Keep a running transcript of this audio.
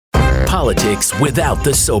Politics without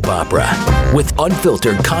the soap opera, with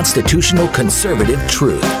unfiltered constitutional conservative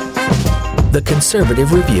truth. The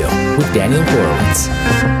Conservative Review with Daniel Horowitz.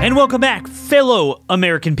 And welcome back, fellow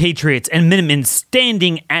American patriots and Minutemen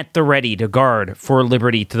standing at the ready to guard for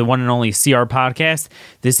liberty, to the one and only CR Podcast.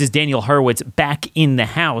 This is Daniel Horowitz back in the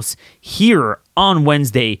house here on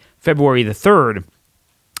Wednesday, February the 3rd.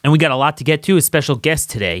 And we got a lot to get to, a special guest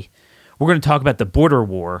today. We're going to talk about the border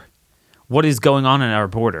war, what is going on our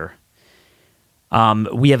border.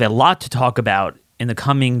 We have a lot to talk about in the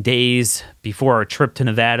coming days before our trip to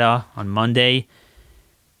Nevada on Monday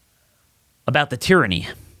about the tyranny.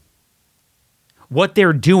 What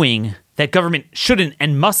they're doing that government shouldn't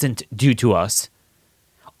and mustn't do to us.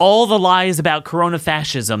 All the lies about corona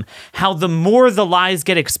fascism, how the more the lies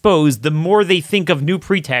get exposed, the more they think of new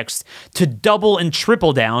pretexts to double and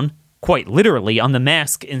triple down, quite literally, on the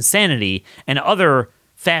mask insanity and other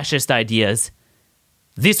fascist ideas.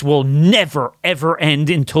 This will never, ever end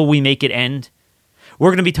until we make it end. We're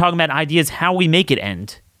going to be talking about ideas how we make it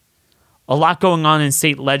end. A lot going on in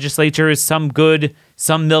state legislatures, some good,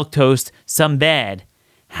 some milquetoast, some bad.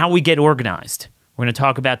 How we get organized. We're going to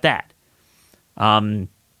talk about that. We're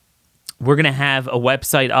going to have a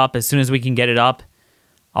website up as soon as we can get it up.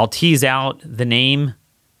 I'll tease out the name.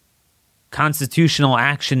 Constitutional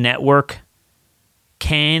Action Network.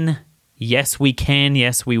 Yes, we can.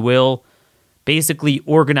 Yes, we will. Basically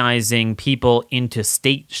organizing people into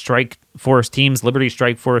state strike force teams, Liberty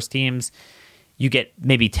Strike Force teams. You get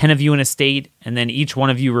maybe 10 of you in a state, and then each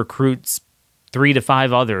one of you recruits 3 to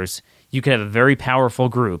 5 others. You could have a very powerful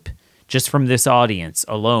group just from this audience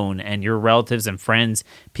alone, and your relatives and friends,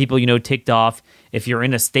 people you know ticked off. If you're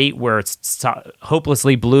in a state where it's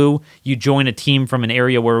hopelessly blue, you join a team from an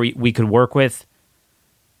area where we could work with.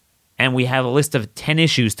 And we have a list of 10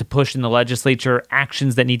 issues to push in the legislature,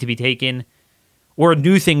 actions that need to be taken, or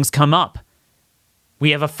new things come up. We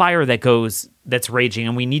have a fire that's raging,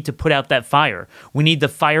 and we need to put out that fire. We need the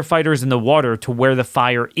firefighters in the water to where the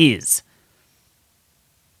fire is.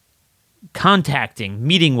 Contacting,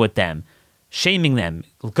 meeting with them, shaming them,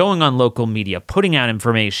 going on local media, putting out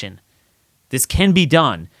information. This can be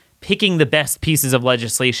done. Picking the best pieces of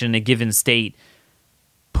legislation in a given state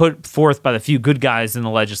put forth by the few good guys in the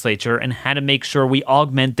legislature, and how to make sure we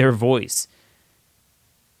augment their voice.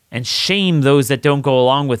 And shame those that don't go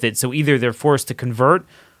along with it, so either they're forced to convert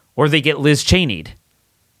or they get Liz Cheney'd.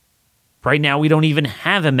 Right now, we don't even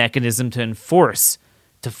have a mechanism to force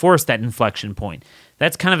that inflection point.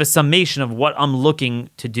 That's kind of a summation of what I'm looking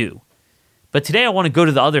to do. But today I want to go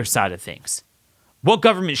to the other side of things. What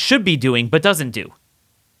government should be doing but doesn't do.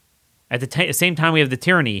 At the same time we have the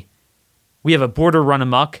tyranny, we have a border run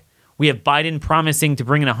amok, we have Biden promising to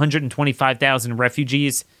bring in 125,000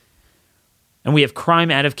 refugees, and we have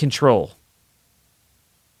crime out of control.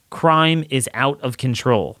 Crime is out of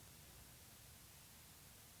control.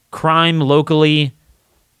 Crime locally,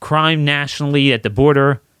 crime nationally at the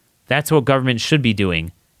border. That's what government should be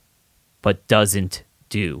doing, but doesn't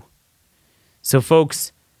do. So,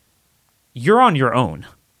 folks, you're on your own.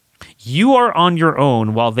 You are on your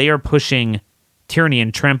own while they are pushing tyranny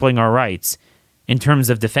and trampling our rights in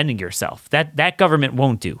terms of defending yourself. That government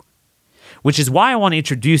won't do. Which is why I want to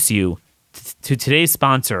introduce you to today's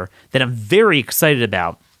sponsor that I'm very excited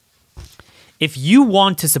about. If you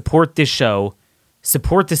want to support this show,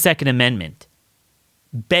 support the Second Amendment,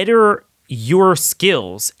 better your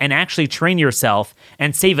skills and actually train yourself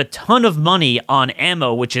and save a ton of money on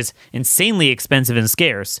ammo, which is insanely expensive and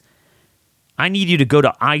scarce, I need you to go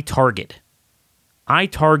to iTarget.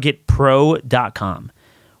 iTargetPro.com.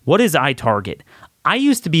 What is iTarget? I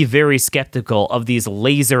used to be very skeptical of these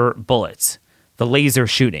laser bullets, the laser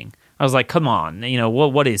shooting. I was like, come on,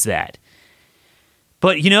 what is that?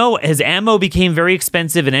 But, as ammo became very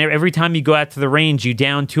expensive and every time you go out to the range, you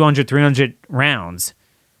down 200, 300 rounds,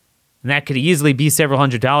 and that could easily be several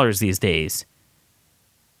 $100s these days,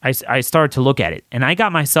 I started to look at it, and I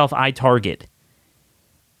got myself iTarget.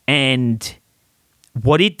 And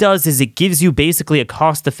what it does is it gives you basically a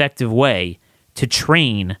cost-effective way to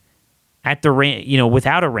train at the range,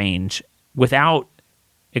 without a range, without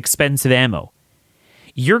expensive ammo.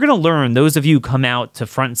 You're going to learn, those of you who come out to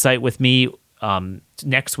Front Sight with me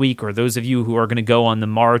next week, or those of you who are going to go on the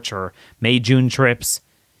March or May, June trips,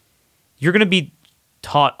 you're going to be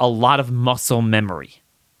taught a lot of muscle memory,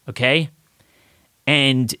 okay?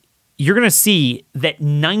 And you're going to see that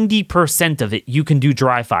 90% of it you can do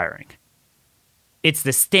dry firing. It's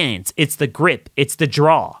the stance, it's the grip, it's the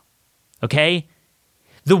draw, okay?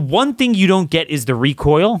 The one thing you don't get is the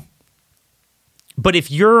recoil. But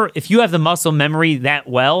if you have the muscle memory that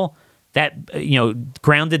well, that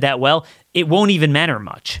grounded that well, it won't even matter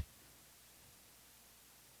much.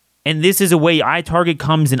 And this is a way iTarget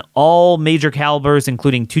comes in all major calibers,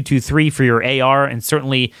 including .223 for your AR and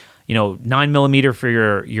certainly, 9mm for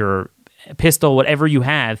your pistol, whatever you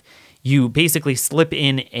have. You basically slip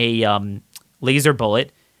in a laser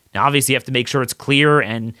bullet. Now, obviously, you have to make sure it's clear,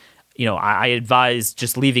 and I advise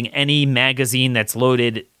just leaving any magazine that's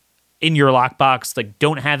loaded in your lockbox. Like,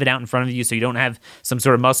 don't have it out in front of you so you don't have some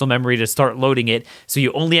sort of muscle memory to start loading it. So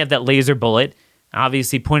you only have that laser bullet.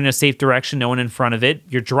 Obviously, point in a safe direction, no one in front of it.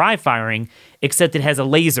 You're dry firing, except it has a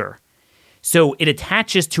laser. So it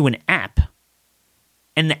attaches to an app,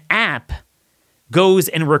 and the app goes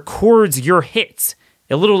and records your hits.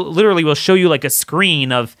 It literally will show you like a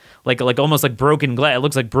screen of like almost like broken glass. It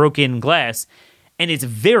looks like broken glass, and it's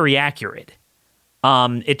very accurate.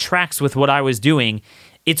 It tracks with what I was doing.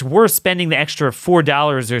 It's worth spending the extra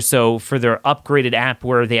 $4 or so for their upgraded app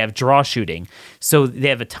where they have draw shooting. So they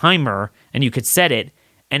have a timer, and you could set it,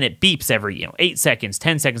 and it beeps every 8 seconds,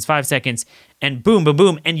 10 seconds, 5 seconds, and boom, boom,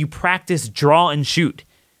 boom, and you practice draw and shoot.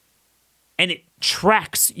 And it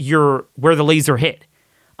tracks where the laser hit.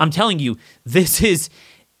 I'm telling you,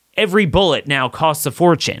 every bullet now costs a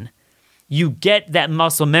fortune. You get that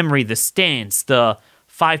muscle memory, the stance, the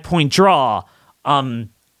 5-point draw.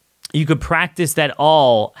 You could practice that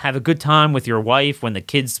all, have a good time with your wife when the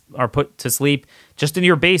kids are put to sleep, just in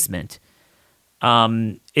your basement.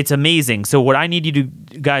 It's amazing. So what I need you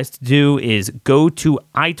guys to do is go to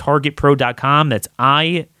itargetpro.com. That's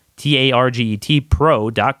ITARGET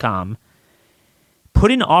pro.com. Put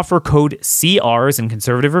in offer code CRs in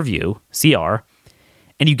conservative review, CR,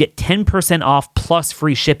 and you get 10% off plus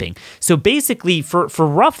free shipping. So basically, for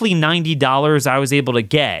roughly $90, I was able to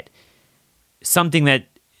get something that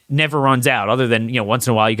never runs out, other than, once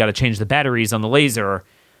in a while you got to change the batteries on the laser.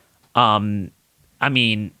 Dude,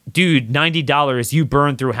 $90, you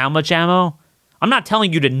burn through how much ammo? I'm not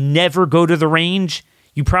telling you to never go to the range.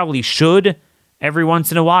 You probably should every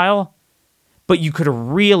once in a while, but you could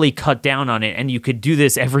really cut down on it, and you could do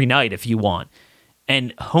this every night if you want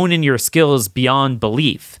and hone in your skills beyond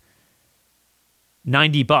belief.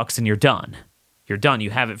 $90 and you're done. You're done. You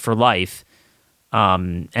have it for life.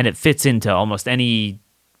 And it fits into almost any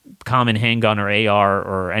common handgun or AR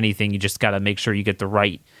or anything. You just got to make sure you get the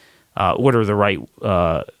right order, the right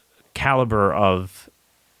caliber of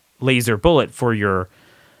laser bullet for your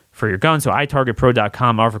gun. So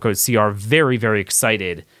itargetpro.com, offer code CR. Very, very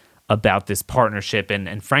excited about this partnership,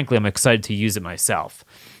 and frankly, I'm excited to use it myself.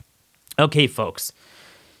 Okay, folks.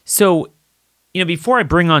 So, before I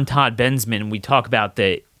bring on Todd Bensman, we talk about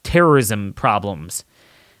the terrorism problems.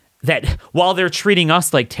 That while they're treating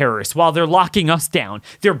us like terrorists, while they're locking us down,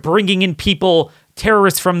 they're bringing in people,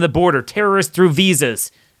 terrorists from the border, terrorists through visas.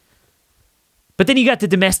 But then you got the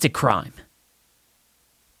domestic crime.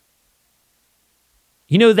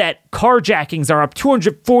 You know that carjackings are up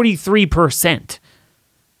 243%.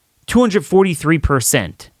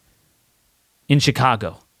 243% in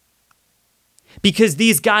Chicago. Because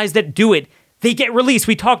these guys that do it, they get released.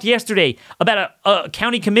 We talked yesterday about a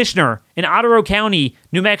county commissioner in Ottawa County,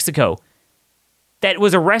 New Mexico, that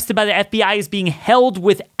was arrested by the FBI is being held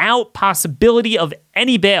without possibility of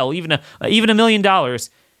any bail, even $1 million,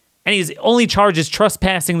 and his only charge is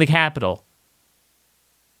trespassing the Capitol.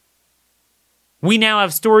 We now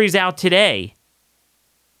have stories out today.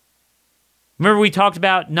 Remember we talked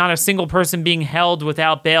about not a single person being held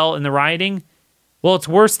without bail in the rioting? Well, it's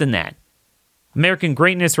worse than that. American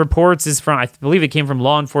Greatness Reports is from, I believe it came from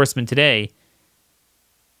Law Enforcement Today.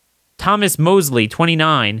 Thomas Mosley,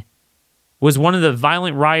 29, was one of the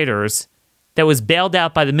violent rioters that was bailed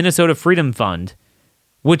out by the Minnesota Freedom Fund,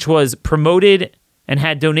 which was promoted and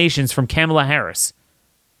had donations from Kamala Harris.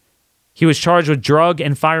 He was charged with drug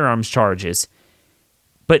and firearms charges.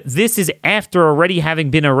 But this is after already having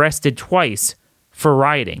been arrested twice for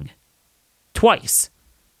rioting. Twice.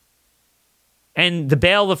 And the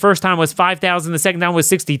bail the first time was $5,000, the second time was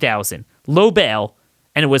 $60,000. Low bail,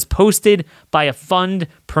 and it was posted by a fund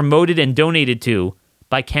promoted and donated to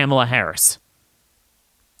by Kamala Harris.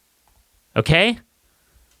 Okay?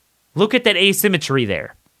 Look at that asymmetry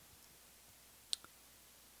there.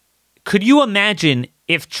 Could you imagine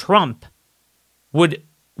if Trump would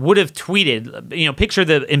have tweeted, picture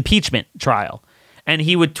the impeachment trial, and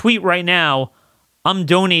he would tweet right now, I'm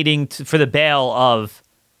donating for the bail of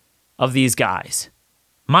these guys.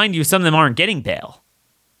 Mind you, some of them aren't getting bail.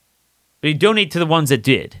 But he donate to the ones that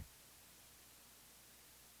did.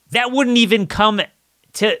 That wouldn't even come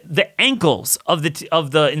to the ankles of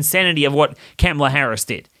the insanity of what Kamala Harris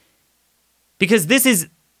did. Because this is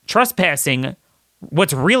trespassing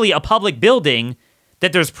what's really a public building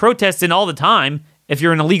that there's protests in all the time if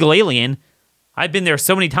you're an illegal alien. I've been there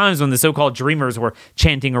so many times when the so-called dreamers were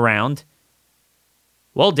chanting around.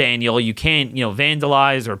 Well, Daniel, you can't,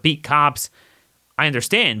 vandalize or beat cops. I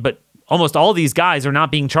understand, but almost all these guys are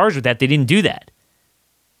not being charged with that. They didn't do that.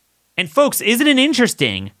 And folks, isn't it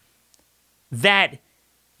interesting that,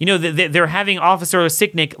 they're having Officer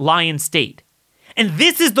Sicknick lie in state? And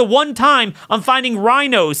this is the one time I'm finding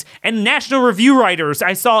rhinos and National Review writers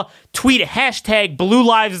I saw tweet hashtag Blue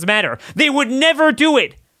Lives Matter. They would never do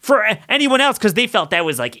it for anyone else because they felt that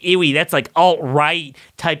was like, ewy, that's like alt-right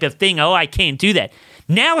type of thing. Oh, I can't do that.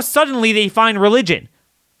 Now suddenly they find religion.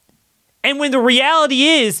 And when the reality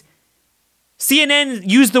is, CNN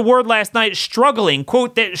used the word last night, struggling,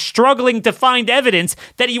 quote, that struggling to find evidence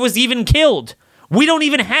that he was even killed. We don't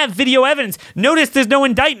even have video evidence. Notice there's no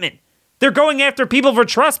indictment. They're going after people for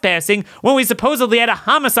trespassing when we supposedly had a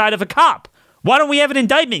homicide of a cop. Why don't we have an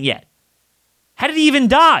indictment yet? How did he even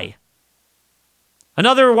die?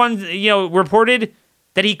 Another one, reported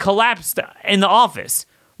that he collapsed in the office.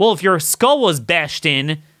 Well, if your skull was bashed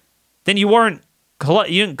in, then you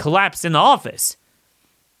didn't collapse in the office.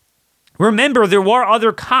 Remember, there were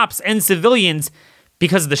other cops and civilians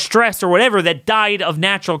because of the stress or whatever that died of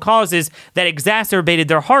natural causes that exacerbated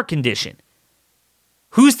their heart condition.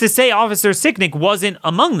 Who's to say Officer Sicknick wasn't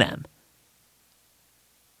among them?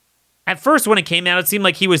 At first, when it came out, it seemed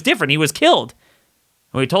like he was different. He was killed.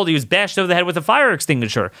 And we were told he was bashed over the head with a fire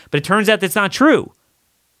extinguisher. But it turns out that's not true.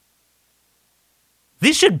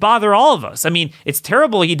 This should bother all of us. I mean, it's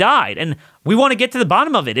terrible he died. And we want to get to the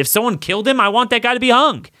bottom of it. If someone killed him, I want that guy to be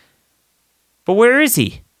hung. But where is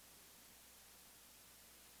he?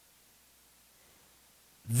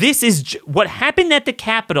 This is what happened at the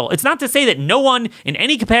Capitol. It's not to say that no one in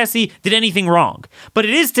any capacity did anything wrong, but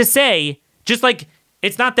it is to say, just like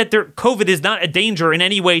it's not that COVID is not a danger in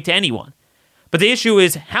any way to anyone, but the issue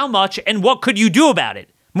is how much and what could you do about it,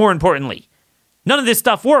 more importantly. None of this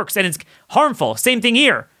stuff works, and it's harmful. Same thing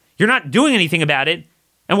here. You're not doing anything about it,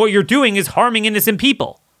 and what you're doing is harming innocent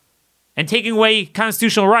people and taking away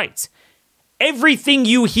constitutional rights. Everything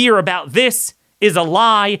you hear about this is a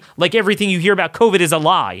lie, like everything you hear about COVID is a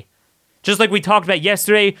lie. Just like we talked about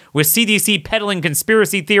yesterday with CDC peddling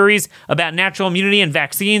conspiracy theories about natural immunity and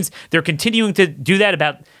vaccines, they're continuing to do that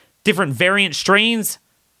about different variant strains,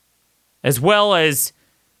 as well as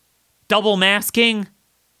double masking.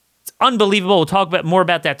 It's unbelievable. We'll talk more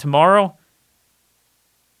about that tomorrow.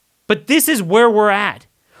 But this is where we're at.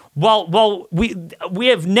 While we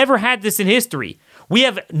have never had this in history. We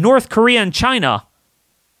have North Korea and China,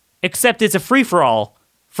 except it's a free-for-all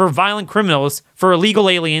for violent criminals, for illegal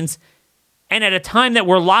aliens, and at a time that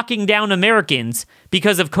we're locking down Americans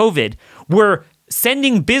because of COVID, we're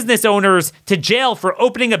sending business owners to jail for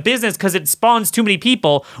opening a business because it spawns too many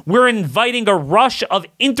people. We're inviting a rush of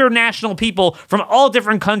international people from all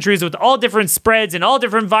different countries with all different spreads and all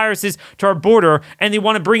different viruses to our border, and they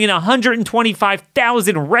want to bring in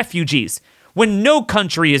 125,000 refugees when no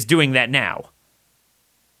country is doing that now.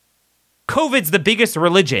 COVID's the biggest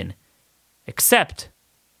religion, except,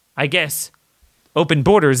 I guess, open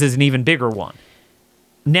borders is an even bigger one.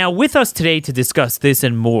 Now, with us today to discuss this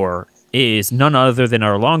and more is none other than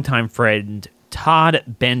our longtime friend, Todd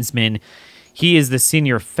Bensman. He is the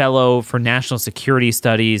senior fellow for national security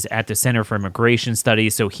studies at the Center for Immigration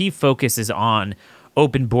Studies, so he focuses on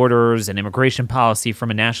open borders and immigration policy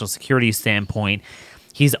from a national security standpoint.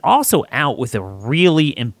 He's also out with a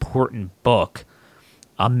really important book,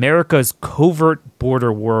 America's Covert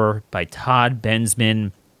Border War by Todd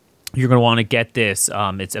Bensman. You're going to want to get this.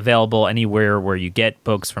 It's available anywhere where you get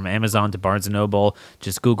books, from Amazon to Barnes & Noble.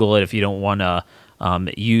 Just Google it if you don't want to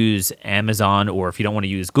use Amazon, or if you don't want to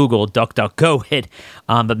use Google, DuckDuckGo it.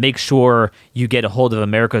 But make sure you get a hold of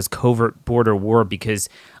America's Covert Border War, because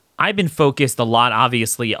I've been focused a lot,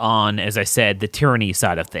 obviously, on, as I said, the tyranny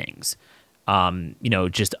side of things.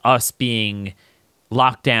 Just us being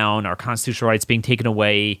locked down, our constitutional rights being taken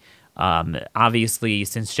away. Obviously,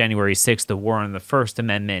 since January 6th, the war on the First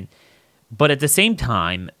Amendment. But at the same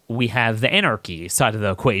time, we have the anarchy side of the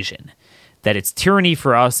equation, that it's tyranny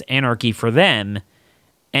for us, anarchy for them.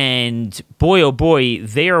 And boy, oh boy,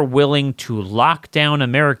 they are willing to lock down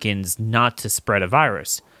Americans not to spread a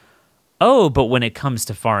virus. Oh, but when it comes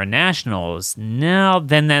to foreign nationals, now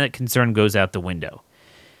then that concern goes out the window.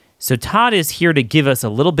 So Todd is here to give us a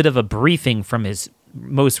little bit of a briefing from his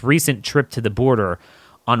most recent trip to the border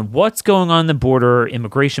on what's going on the border,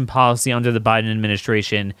 immigration policy under the Biden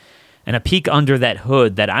administration, and a peek under that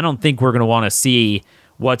hood that I don't think we're going to want to see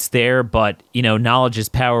what's there, but, knowledge is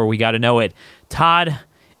power. We got to know it. Todd,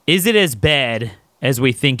 is it as bad as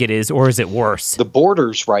we think it is, or is it worse? The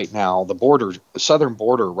borders right now, the southern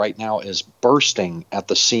border right now is bursting at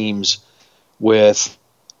the seams with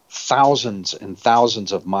thousands and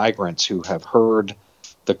thousands of migrants who have heard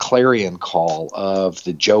the clarion call of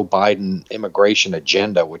the Joe Biden immigration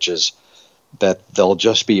agenda, which is that there'll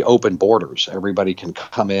just be open borders. Everybody can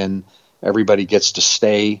come in, everybody gets to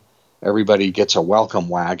stay, everybody gets a welcome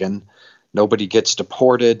wagon, nobody gets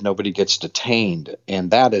deported, nobody gets detained.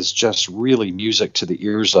 And that is just really music to the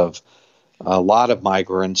ears of a lot of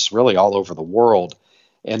migrants, really all over the world.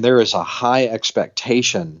 And there is a high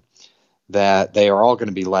expectation that they are all going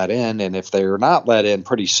to be let in. And if they're not let in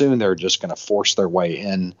pretty soon, they're just going to force their way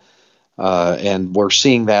in. And we're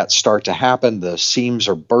seeing that start to happen. The seams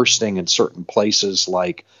are bursting in certain places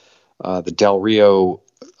like the Del Rio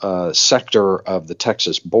sector of the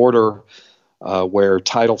Texas border, where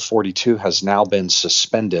Title 42 has now been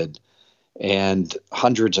suspended. And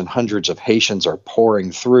hundreds of Haitians are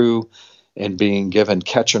pouring through and being given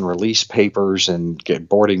catch and release papers and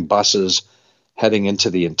boarding buses heading into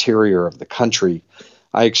the interior of the country.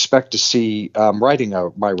 I expect to see, I'm writing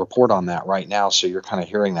my report on that right now, so you're kind of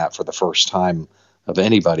hearing that for the first time of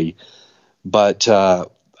anybody. But I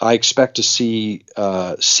expect to see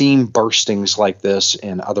seam burstings like this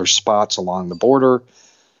in other spots along the border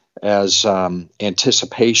as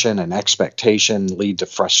anticipation and expectation lead to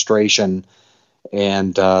frustration.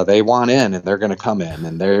 And they want in, and they're going to come in,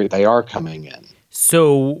 and they are coming in.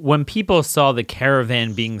 So when people saw the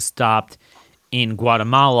caravan being stopped in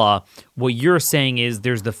Guatemala, what you're saying is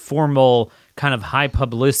there's the formal kind of high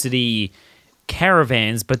publicity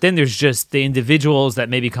caravans, but then there's just the individuals that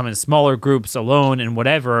maybe come in smaller groups alone and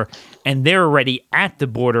whatever, and they're already at the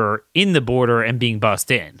border, in the border, and being bussed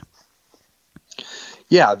in.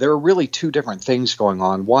 Yeah, there are really two different things going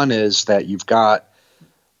on. One is that you've got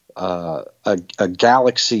a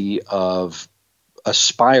galaxy of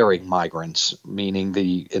aspiring migrants, meaning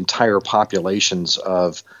the entire populations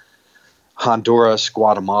of Honduras,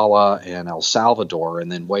 Guatemala, and El Salvador,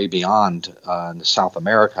 and then way beyond in South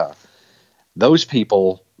America. Those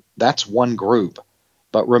people, that's one group.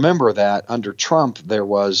 But remember that under Trump, there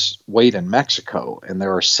was wait in Mexico, and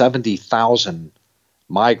there are 70,000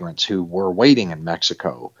 migrants who were waiting in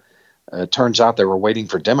Mexico. It turns out they were waiting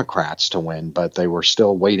for Democrats to win, but they were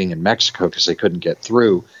still waiting in Mexico because they couldn't get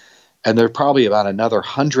through. And there are probably about another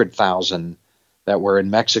 100,000 that were in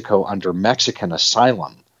Mexico under Mexican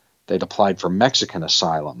asylum. They'd applied for Mexican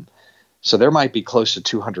asylum. So there might be close to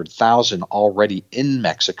 200,000 already in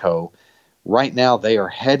Mexico. Right now, they are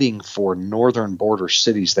heading for northern border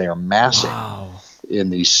cities. They are massing in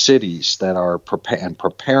these cities that are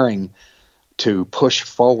preparing to push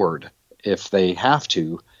forward if they have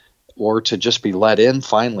to, or to just be let in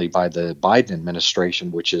finally by the Biden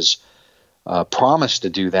administration, which is promised to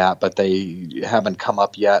do that, but they haven't come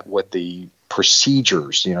up yet with the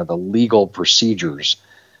procedures, the legal procedures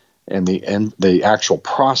and the actual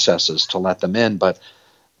processes to let them in. But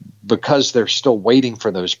because they're still waiting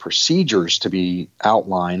for those procedures to be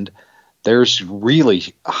outlined, there's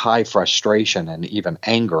really high frustration and even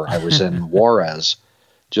anger. I was in Juarez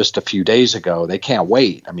just a few days ago. They can't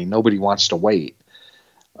wait. I mean, nobody wants to wait.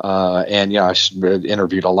 And I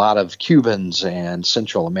interviewed a lot of Cubans and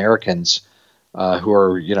Central Americans who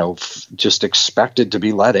are, just expected to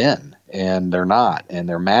be let in, and they're not, and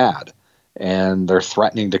they're mad, and they're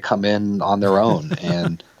threatening to come in on their own,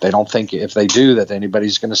 and they don't think if they do that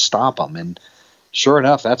anybody's going to stop them. And sure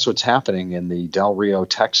enough, that's what's happening in the Del Rio,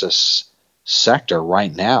 Texas sector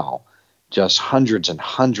right now. Just hundreds and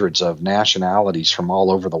hundreds of nationalities from all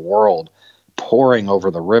over the world pouring over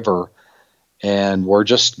the river. And we're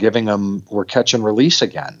just we're catch and release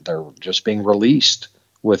again. They're just being released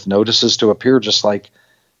with notices to appear, just like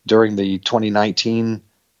during the 2019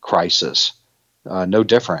 crisis. No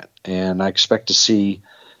different. And I expect to see,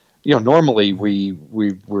 normally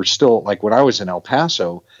we're still, like when I was in El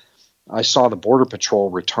Paso, I saw the Border Patrol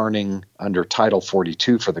returning under Title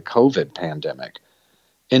 42 for the COVID pandemic,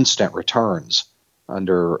 instant returns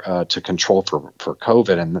to control for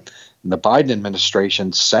COVID. And the Biden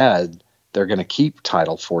administration said they're going to keep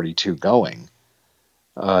Title 42 going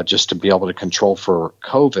just to be able to control for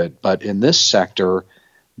COVID. But in this sector,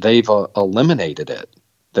 they've eliminated it.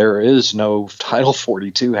 There is no Title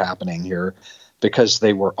 42 happening here because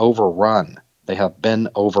they were overrun. They have been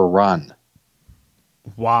overrun.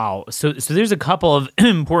 Wow. So there's a couple of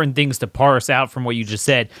important things to parse out from what you just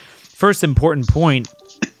said. First important point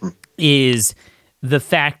is the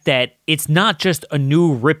fact that it's not just a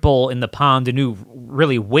new ripple in the pond, a new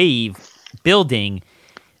really wave building.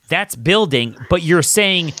 That's building, but you're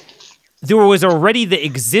saying there was already the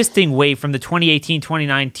existing wave from the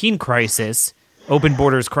 2018-2019 crisis, open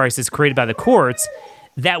borders crisis created by the courts,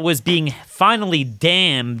 that was being finally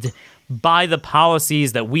dammed by the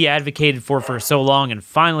policies that we advocated for so long, and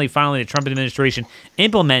finally the Trump administration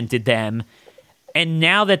implemented them. And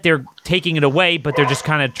now that they're taking it away, but they're just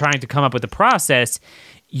kind of trying to come up with a process,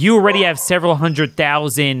 you already have several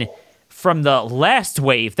 100,000 from the last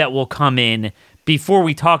wave that will come in before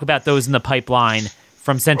we talk about those in the pipeline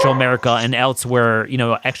from Central America and elsewhere,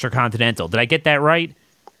 extracontinental. Did I get that right?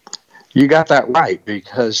 You got that right,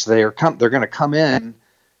 because they're going to come in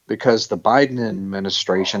because the Biden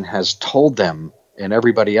administration has told them and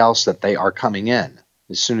everybody else that they are coming in.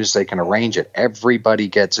 As soon as they can arrange it, everybody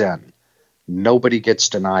gets in. Nobody gets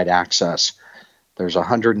denied access. There's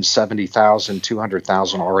 170,000,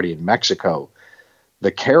 200,000 already in Mexico.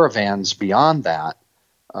 The caravans beyond that,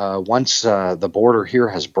 once the border here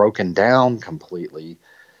has broken down completely,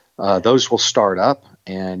 those will start up,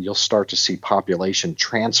 and you'll start to see population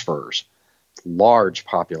transfers, large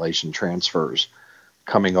population transfers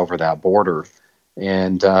coming over that border.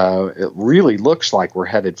 And it really looks like we're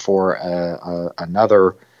headed for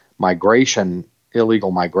another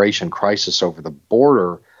illegal migration crisis over the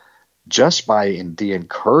border, just by the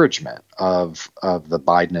encouragement of the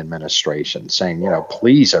Biden administration saying,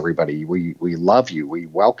 please, everybody, we love you. We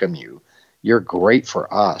welcome you. You're great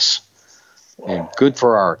for us and good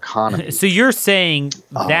for our economy. So you're saying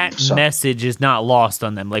that message is not lost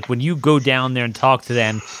on them. Like when you go down there and talk to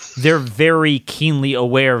them, they're very keenly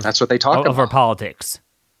aware of, that's what they talk of about. our politics.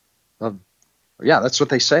 Yeah, that's what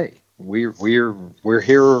they say. We're here.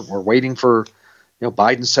 We're waiting for,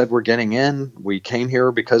 Biden said we're getting in. We came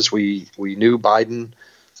here because we knew Biden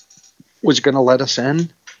was going to let us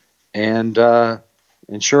in. And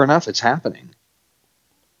sure enough, it's happening.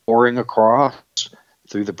 Pouring across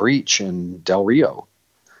through the breach in Del Rio.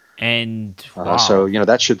 And wow. So,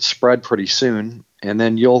 that should spread pretty soon. And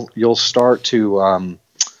then you'll start to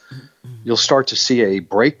see a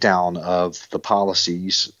breakdown of the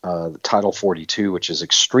policies, Title 42, which is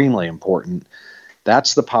extremely important.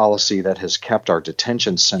 That's the policy that has kept our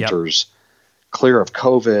detention centers clear of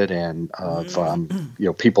COVID and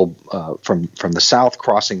of people from the South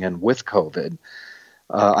crossing in with COVID.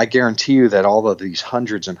 I guarantee you that all of these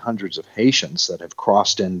hundreds and hundreds of Haitians that have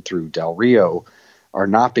crossed in through Del Rio are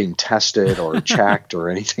not being tested or checked or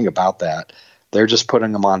anything about that. They're just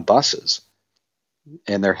putting them on buses,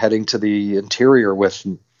 and they're heading to the interior with.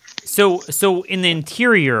 So in the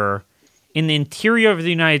interior of the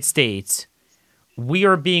United States, we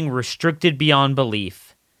are being restricted beyond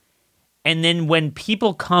belief. And then when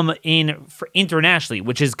people come in internationally,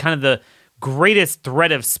 which is kind of the greatest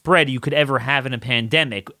threat of spread you could ever have in a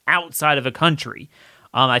pandemic outside of a country,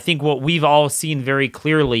 I think what we've all seen very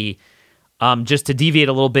clearly, just to deviate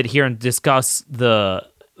a little bit here and discuss the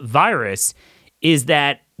virus, is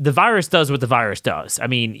that the virus does what the virus does. I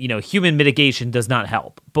mean, human mitigation does not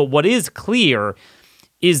help. But what is clear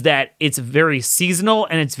is that it's very seasonal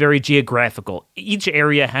and it's very geographical. Each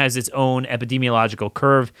area has its own epidemiological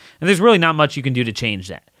curve, and there's really not much you can do to change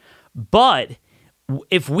that. But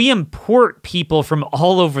if we import people from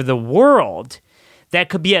all over the world that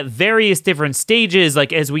could be at various different stages,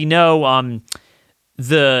 like as we know,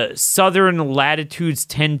 the southern latitudes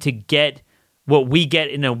tend to get what we get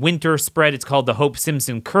in a winter spread. It's called the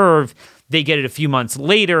Hope-Simpson curve. They get it a few months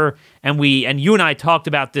later, and you and I talked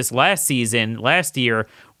about this last year,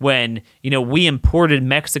 when we imported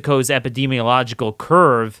Mexico's epidemiological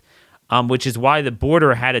curve, which is why the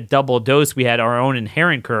border had a double dose. We had our own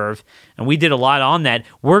inherent curve, and we did a lot on that.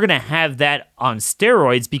 We're going to have that on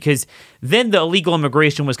steroids, because then the illegal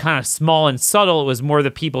immigration was kind of small and subtle. It was more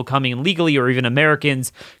the people coming in legally, or even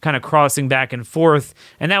Americans kind of crossing back and forth.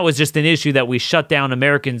 And that was just an issue that we shut down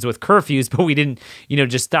Americans with curfews, but we didn't,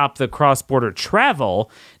 just stop the cross-border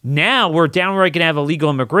travel. Now we're downright going to have illegal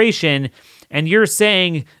immigration, and you're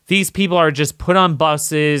saying these people are just put on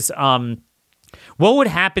buses. What would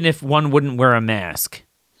happen if one wouldn't wear a mask?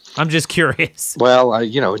 I'm just curious. Well,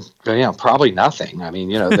 probably nothing. I mean,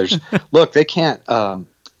 there's look, they can't. The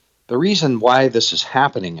reason why this is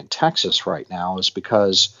happening in Texas right now is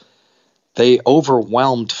because they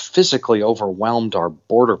physically overwhelmed our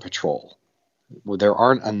border patrol. There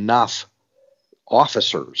aren't enough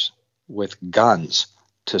officers with guns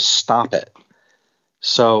to stop it.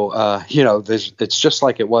 So, it's just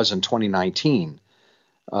like it was in 2019.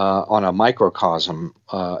 On a microcosm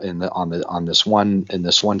in this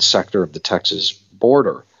one sector of the Texas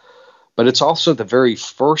border, but it's also the very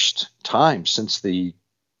first time since the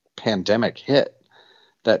pandemic hit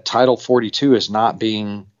that Title 42 is not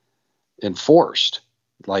being enforced.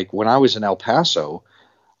 Like when I was in El Paso,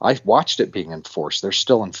 I watched it being enforced. They're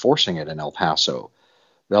still enforcing it in El Paso.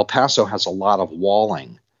 El Paso has a lot of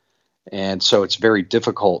walling, and so it's very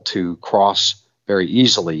difficult to cross very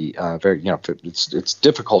easily. It's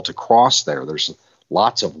difficult to cross there. There's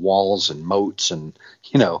lots of walls and moats and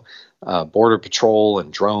border patrol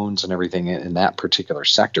and drones and everything in that particular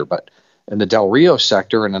sector. But in the Del Rio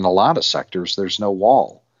sector and in a lot of sectors, there's no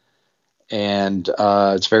wall, and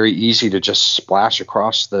it's very easy to just splash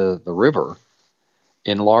across the river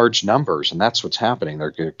in large numbers, and that's what's happening.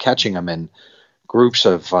 They're catching them in groups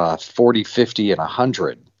of 40, 50, and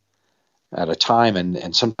 100 at a time,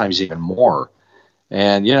 and sometimes even more.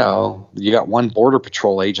 And, you got one border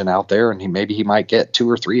patrol agent out there, and maybe he might get 2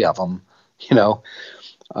 or 3 of them,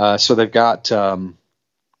 So they've got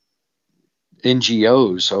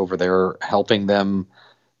NGOs over there helping them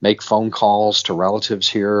make phone calls to relatives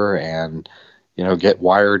here and, get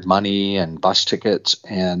wired money and bus tickets,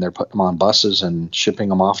 and they're putting them on buses and shipping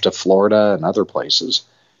them off to Florida and other places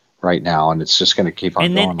right now. And it's just going to keep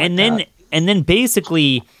on going like that. And then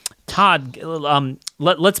basically, Todd,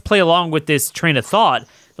 let's play along with this train of thought.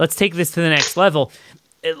 Let's take this to the next level.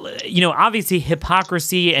 Obviously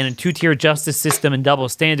hypocrisy and a 2-tier justice system and double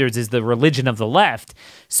standards is the religion of the left.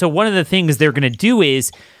 So one of the things they're going to do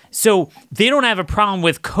is, so they don't have a problem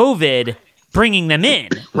with COVID bringing them in,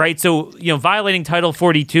 right? So, violating Title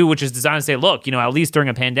 42, which is designed to say, look, at least during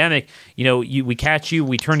a pandemic, we catch you,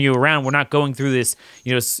 we turn you around. We're not going through this,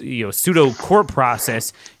 pseudo court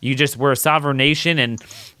process. We're a sovereign nation and,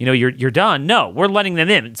 you're done. No, we're letting them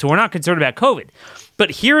in. So we're not concerned about COVID.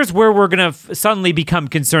 But here's where we're going to suddenly become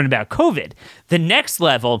concerned about COVID. The next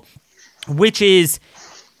level, which is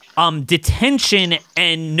detention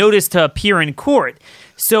and notice to appear in court.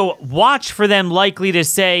 So watch for them likely to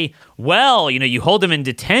say, well, you hold them in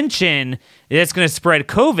detention, that's going to spread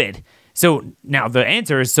COVID. So now the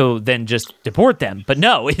answer is, so then just deport them. But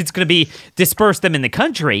no, it's going to be disperse them in the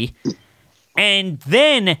country. And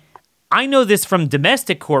then I know this from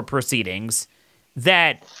domestic court proceedings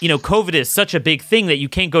that, COVID is such a big thing that you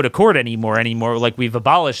can't go to court anymore. Like we've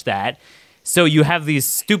abolished that. So you have these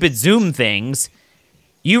stupid Zoom things.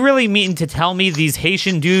 You really mean to tell me these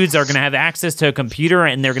Haitian dudes are going to have access to a computer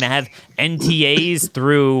and they're going to have NTAs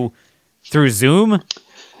through Zoom?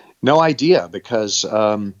 No idea, because,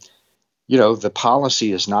 the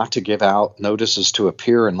policy is not to give out notices to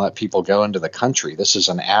appear and let people go into the country. This is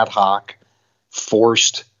an ad hoc,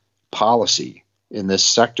 forced policy in this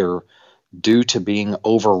sector due to being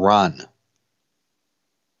overrun.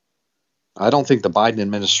 I don't think the Biden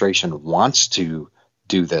administration wants to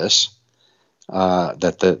do this. I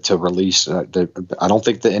don't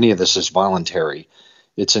think that any of this is voluntary.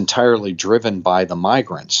 It's entirely driven by the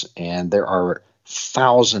migrants, and there are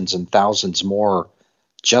thousands and thousands more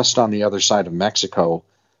just on the other side of Mexico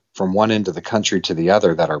from one end of the country to the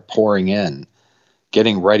other that are pouring in,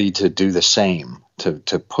 getting ready to do the same,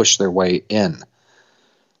 to push their way in.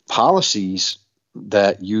 Policies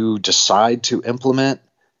that you decide to implement,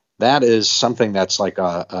 that is something that's like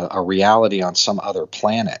a reality on some other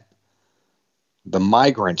planet. The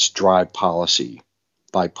migrants drive policy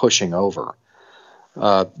by pushing over.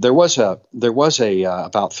 There was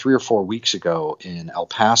about 3 or 4 weeks ago in El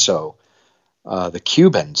Paso, the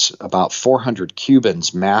Cubans, about 400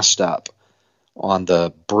 Cubans massed up on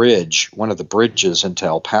the bridge, one of the bridges into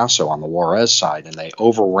El Paso on the Juarez side, and they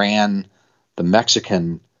overran the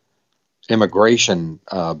Mexican immigration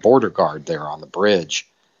border guard there on the bridge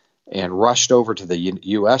and rushed over to the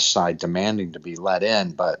U.S. side demanding to be let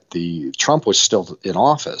in, but Trump was still in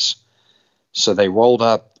office. So they rolled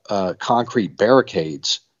up concrete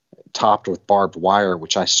barricades topped with barbed wire,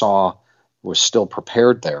 which I saw was still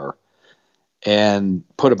prepared there, and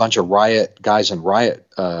put a bunch of guys in riot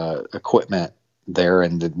equipment there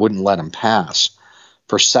and wouldn't let them pass.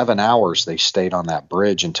 For 7 hours, they stayed on that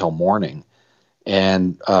bridge until morning.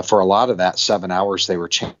 And for a lot of that 7 hours, they were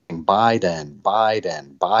chanting Biden,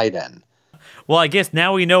 Biden, Biden. Well, I guess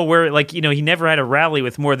now we know where, he never had a rally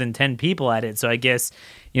with more than 10 people at it. So I guess,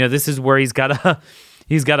 this is where he's got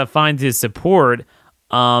to find his support.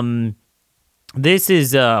 This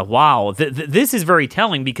is, wow. This is very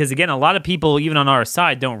telling because, again, a lot of people, even on our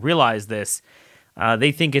side, don't realize this.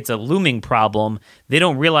 They think it's a looming problem. They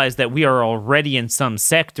don't realize that we are already in some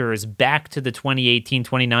sectors back to the 2018,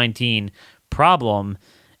 2019 problem,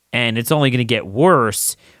 and it's only going to get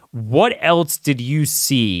worse. What else did you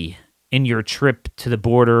see in your trip to the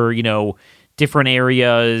border, different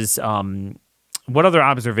areas? What other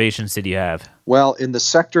observations did you have? Well, in the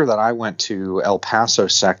sector that I went to, El Paso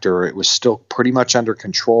sector, it was still pretty much under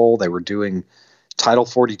control. They were doing Title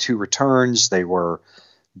 42 returns. They were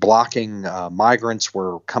blocking migrants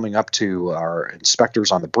were coming up to our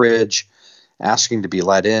inspectors on the bridge, asking to be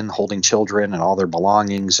let in, holding children and all their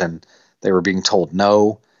belongings, and they were being told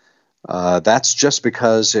no. That's just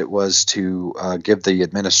because it was to give the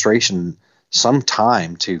administration some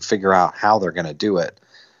time to figure out how they're going to do it.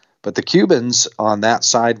 But the Cubans on that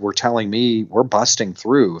side were telling me, we're busting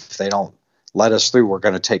through. If they don't let us through, we're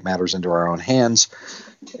going to take matters into our own hands.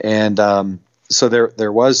 And so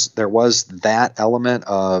there was that element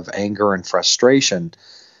of anger and frustration.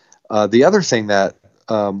 The other thing that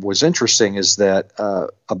was interesting is that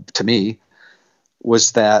to me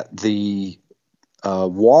was that the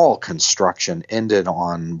wall construction ended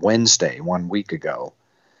on Wednesday, 1 week ago,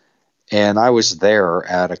 and I was there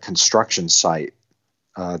at a construction site,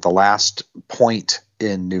 the last point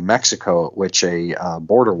in New Mexico at which a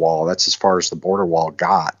border wall, that's as far as the border wall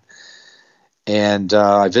got. And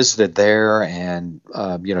I visited there and,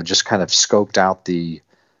 just kind of scoped out the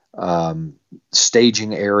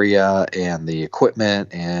staging area and the equipment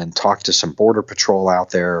and talked to some border patrol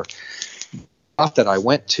out there. The spot that I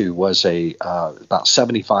went to was about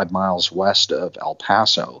 75 miles west of El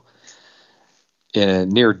Paso,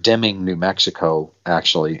 near Deming, New Mexico,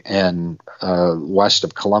 actually, and west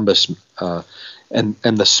of Columbus. And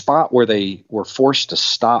the spot where they were forced to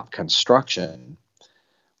stop construction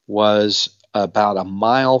was about a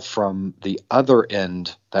mile from the other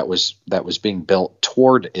end that was being built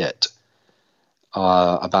toward it,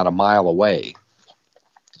 about a mile away.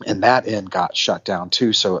 And that end got shut down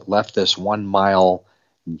too, so it left this 1 mile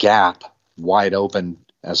gap wide open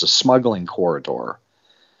as a smuggling corridor.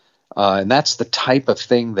 And that's the type of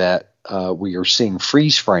thing that we are seeing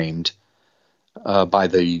freeze framed by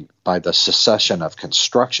the cessation of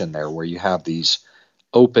construction there, where you have these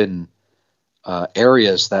open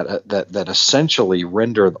areas that essentially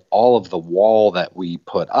render all of the wall that we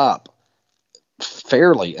put up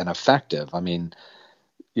fairly ineffective. I mean,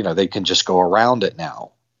 they can just go around it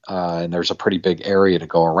now, and there's a pretty big area to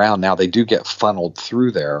go around. Now they do get funneled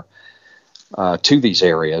through there to these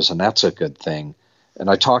areas, and that's a good thing. And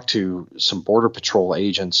I talked to some Border Patrol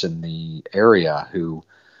agents in the area who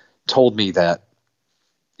told me that,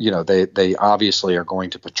 they obviously are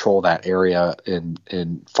going to patrol that area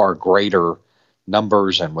in far greater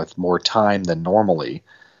numbers and with more time than normally.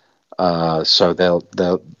 So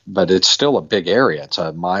but it's still a big area. It's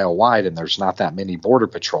a mile wide, and there's not that many Border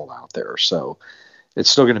Patrol out there. So it's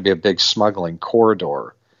still going to be a big smuggling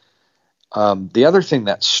corridor. The other thing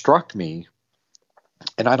that struck me,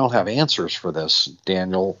 and I don't have answers for this,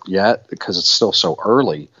 Daniel, yet, because it's still so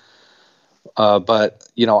early. But,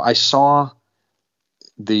 I saw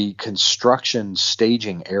the construction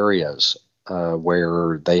staging areas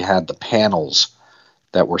where they had the panels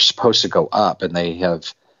that were supposed to go up, and they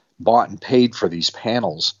have bought and paid for these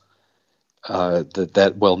panels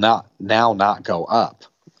that will not go up,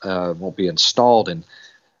 won't be installed. And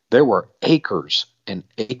there were acres and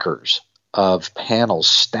acres of panels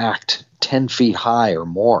stacked 10 feet high or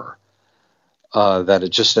more, that it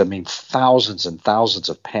just, thousands and thousands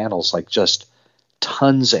of panels, like just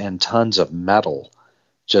tons and tons of metal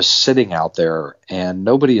just sitting out there. And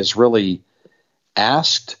nobody has really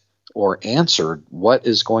asked or answered what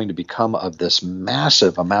is going to become of this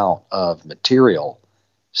massive amount of material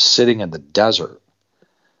sitting in the desert,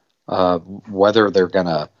 whether they're going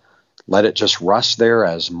to let it just rust there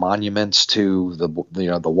as monuments to the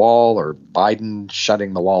wall, or Biden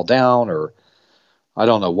shutting the wall down, or I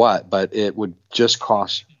don't know what, but it would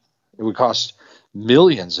cost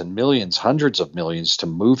millions and millions, hundreds of millions to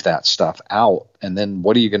move that stuff out. And then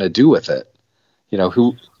what are you going to do with it?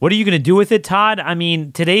 What are you going to do with it, Todd?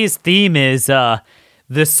 Today's theme is the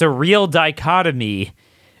surreal dichotomy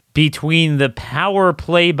between the power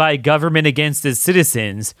play by government against its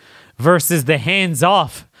citizens versus the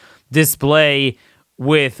hands-off display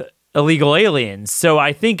with illegal aliens. So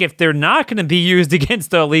I think if they're not going to be used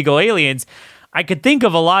against the illegal aliens, I could think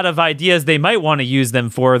of a lot of ideas they might want to use them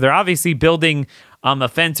for. They're obviously building a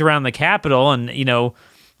fence around the Capitol, and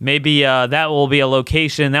maybe that will be a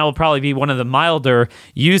location. That will probably be one of the milder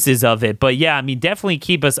uses of it. But yeah, definitely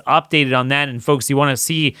keep us updated on that. And folks, you want to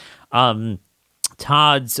see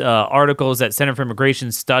Todd's articles at Center for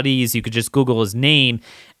Immigration Studies, you could just Google his name,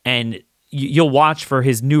 and you'll watch for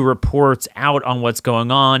his new reports out on what's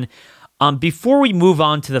going on. Before we move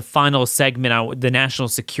on to the final segment, the national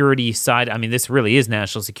security side, this really is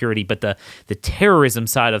national security, but the terrorism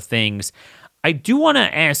side of things, I do want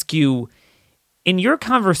to ask you, in your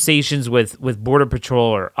conversations with Border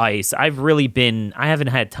Patrol or ICE, I haven't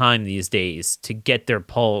had time these days to get their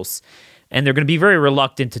pulse, and they're going to be very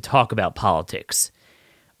reluctant to talk about politics.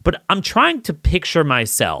 But I'm trying to picture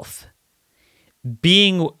myself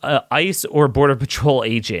being an ICE or Border Patrol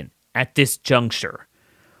agent at this juncture,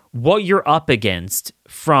 what you're up against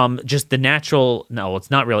from just the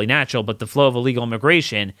it's not really natural, but the flow of illegal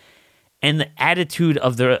immigration, and the attitude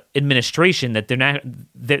of the administration that they're not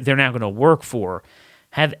going to work for.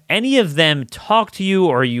 Have any of them talked to you,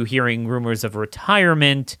 or are you hearing rumors of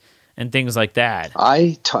retirement and things like that?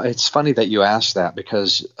 It's funny that you asked that,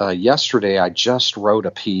 because yesterday I just wrote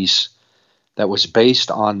a piece that was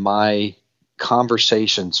based on my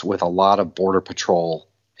conversations with a lot of Border Patrol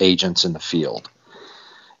agents in the field.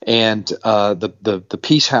 And the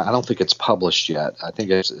piece, I don't think it's published yet. I think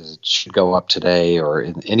it should go up today or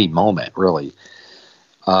in any moment, really.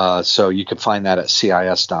 So you can find that at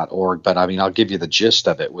cis.org. But I mean, I'll give you the gist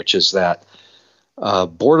of it, which is that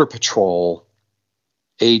Border Patrol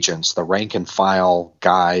agents, the rank and file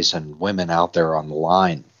guys and women out there on the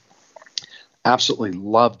line, absolutely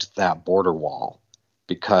loved that border wall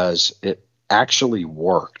because it actually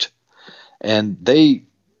worked. And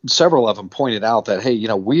several of them pointed out that, hey, I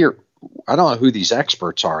don't know who these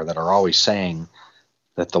experts are that are always saying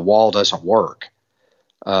that the wall doesn't work.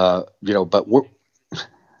 But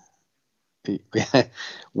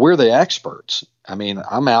we're the experts. I mean,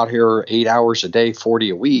 I'm out here 8 hours a day,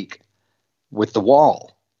 40 a week with the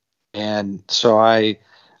wall. And so I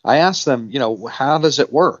asked them, how does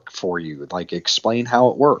it work for you? Like, explain how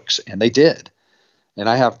it works. And they did. And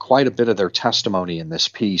I have quite a bit of their testimony in this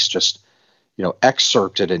piece, just,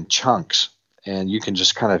 excerpted in chunks. And you can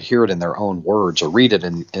just kind of hear it in their own words or read it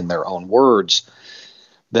in their own words,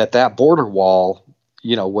 that border wall,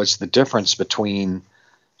 was the difference between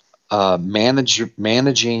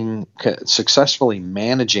successfully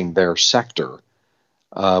managing their sector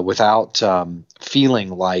without feeling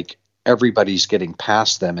like everybody's getting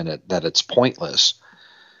past them and that it's pointless,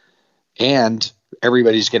 and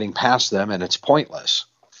everybody's getting past them and it's pointless.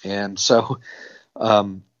 And so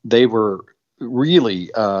they were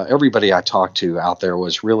really, everybody I talked to out there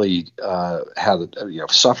was really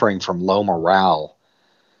suffering from low morale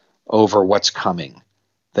over what's coming.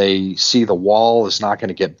 They see the wall is not going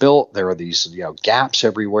to get built. There are these gaps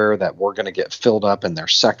everywhere that were going to get filled up in their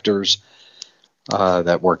sectors,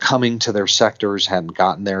 that were coming to their sectors, hadn't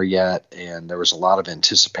gotten there yet. And there was a lot of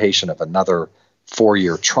anticipation of another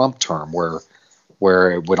 4-year Trump term where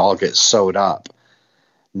it would all get sewed up.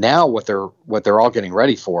 Now what they're all getting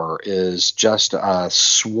ready for is just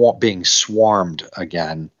being swarmed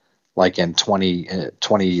again, like in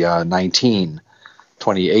 2019,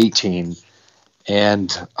 2018.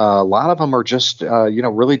 And a lot of them are just,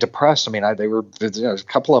 really depressed. I mean, a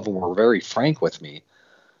couple of them were very frank with me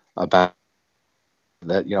about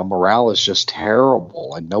that. Morale is just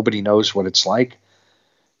terrible, and nobody knows what it's like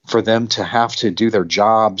for them to have to do their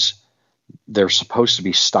jobs. They're supposed to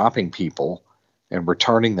be stopping people and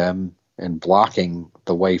returning them and blocking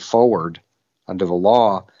the way forward under the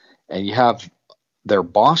law. And you have their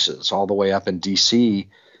bosses all the way up in D.C.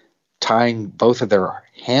 tying both of their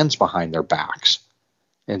hands behind their backs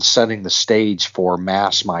and setting the stage for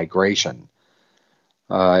mass migration.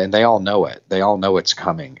 And they all know it. They all know it's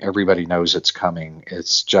coming. Everybody knows it's coming.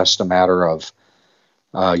 It's just a matter of,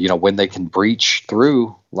 when they can breach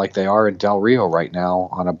through like they are in Del Rio right now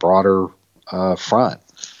on a broader front.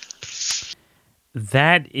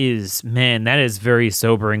 That is very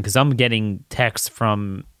sobering, because I'm getting texts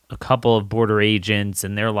from a couple of border agents,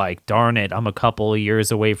 and they're like, darn it, I'm a couple of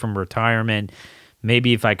years away from retirement.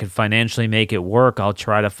 Maybe if I could financially make it work, I'll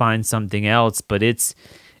try to find something else. But it's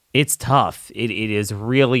tough. It is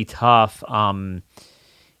really tough. You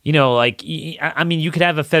could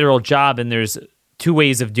have a federal job and there's two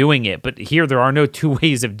ways of doing it, but here there are no two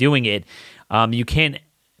ways of doing it. You can't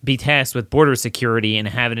be tasked with border security and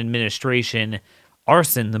have an administration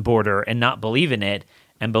arson the border and not believe in it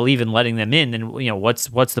and believe in letting them in. Then what's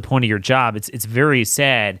the point of your job? It's very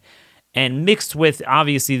sad. And mixed with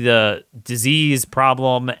obviously the disease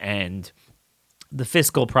problem and the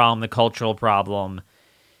fiscal problem, the cultural problem,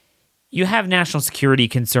 you have national security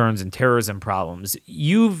concerns and terrorism problems.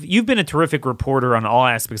 You've been a terrific reporter on all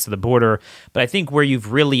aspects of the border, but I think where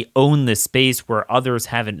you've really owned the space where others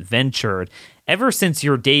haven't ventured, ever since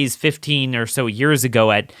your days 15 or so years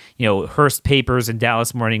ago at Hearst Papers and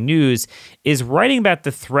Dallas Morning News, is writing about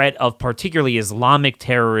the threat of particularly Islamic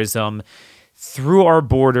terrorism through our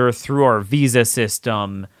border, through our visa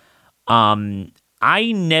system.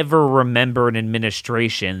 I never remember an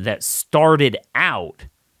administration that started out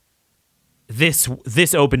this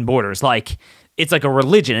open borders. Like, it's like a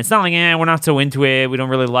religion. It's not like, we're not so into it, we don't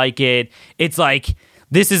really like it. It's like,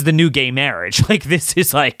 this is the new gay marriage. Like, this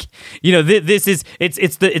is like,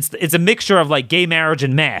 it's a mixture of like gay marriage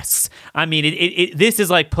and masks. I mean, this is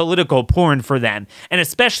like political porn for them. And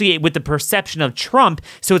especially with the perception of Trump.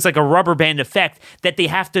 So it's like a rubber band effect that they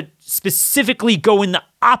have to specifically go in the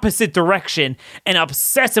opposite direction and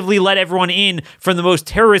obsessively let everyone in from the most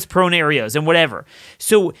terrorist-prone areas and whatever.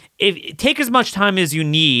 So take as much time as you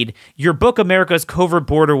need. Your book, America's Covert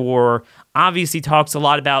Border War, obviously talks a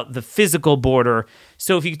lot about the physical border.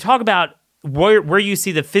 So if you talk about where you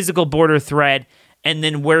see the physical border threat and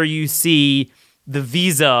then where you see the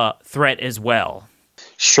visa threat as well.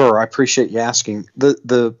 Sure, I appreciate you asking.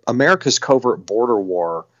 The America's Covert Border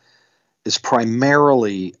War is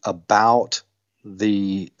primarily about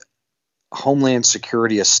the Homeland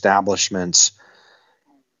Security establishment's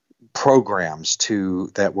programs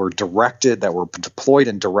that were deployed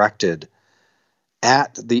and directed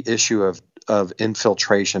at the issue of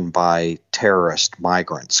infiltration by terrorist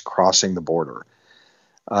migrants crossing the border.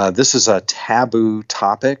 This is a taboo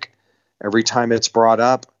topic. Every time it's brought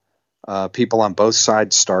up, people on both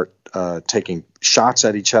sides start taking shots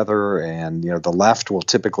at each other, and the left will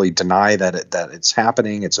typically deny that it's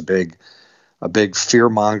happening. It's a big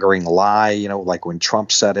fear-mongering lie, like when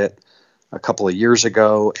Trump said it a couple of years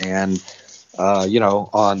ago. And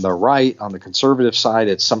on the right, on the conservative side,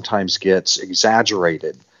 it sometimes gets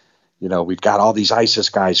exaggerated. We've got all these ISIS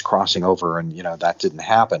guys crossing over, and that didn't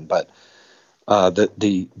happen. But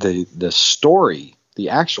the story, the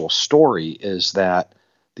actual story, is that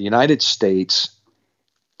the United States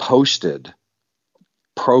posted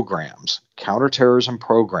programs, counterterrorism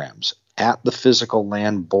programs, at the physical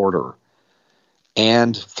land border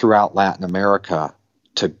and throughout Latin America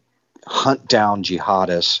to hunt down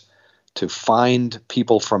jihadists, to find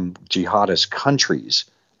people from jihadist countries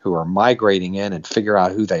who are migrating in and figure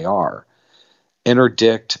out who they are,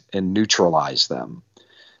 interdict and neutralize them.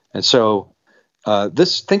 And so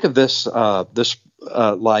think of this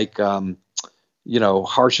like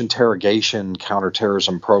harsh interrogation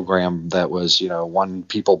counterterrorism program that was, won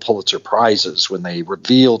people Pulitzer Prizes when they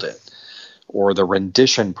revealed it, or the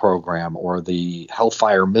rendition program, or the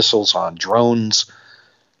Hellfire missiles on drones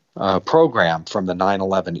program from the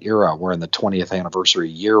 9/11 era. We're in the 20th anniversary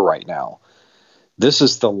year right now. This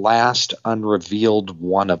is the last unrevealed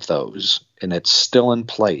one of those, and it's still in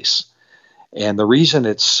place. And the reason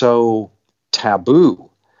it's so taboo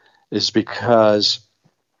is because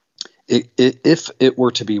if it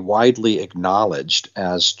were to be widely acknowledged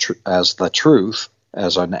as the truth,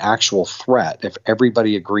 as an actual threat, if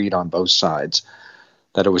everybody agreed on both sides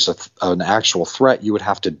that it was an actual threat, you would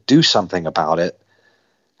have to do something about it,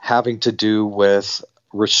 having to do with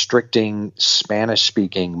restricting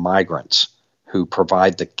Spanish-speaking migrants who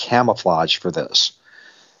provide the camouflage for this.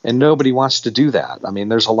 And nobody wants to do that. I mean,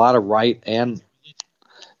 there's a lot of right, and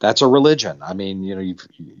that's a religion. I mean,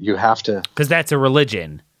 you have to, because that's a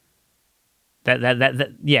religion.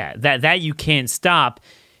 That you can't stop.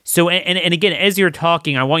 So, and again, as you're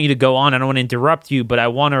talking, I want you to go on. I don't want to interrupt you, but I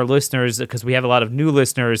want our listeners, because we have a lot of new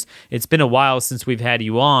listeners. It's been a while since we've had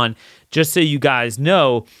you on. Just so you guys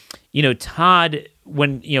know, Todd,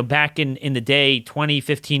 when, back in the day, 20,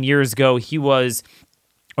 15 years ago, he was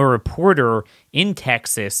a reporter in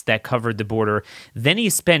Texas that covered the border. Then he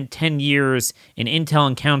spent 10 years in intel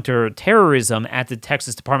and counterterrorism at the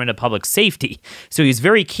Texas Department of Public Safety. So he's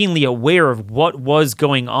very keenly aware of what was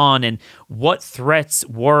going on and what threats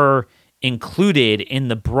were included in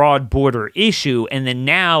the broad border issue. And then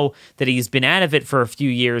now that he's been out of it for a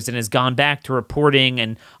few years and has gone back to reporting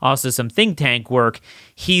and also some think tank work,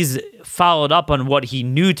 he's followed up on what he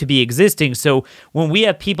knew to be existing. So when we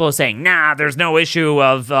have people saying, there's no issue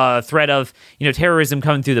of threat of terrorism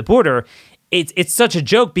coming through the border, it's such a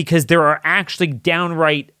joke, because there are actually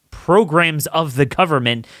downright programs of the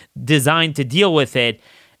government designed to deal with it.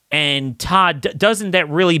 And Todd, doesn't that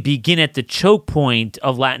really begin at the choke point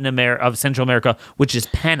of Latin America, of Central America, which is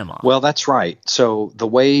Panama? Well, that's right. So the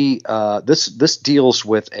way this deals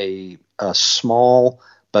with a small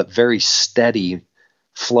but very steady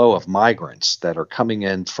flow of migrants that are coming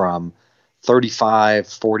in from 35,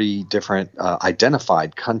 40 different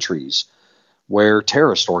identified countries where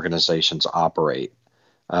terrorist organizations operate.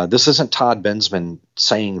 This isn't Todd Bensman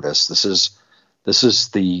saying this. This is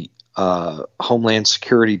the Homeland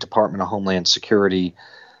Security, Department of Homeland Security.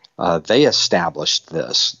 They established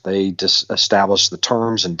this. They established the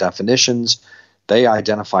terms and definitions. They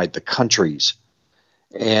identified the countries.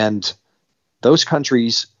 And those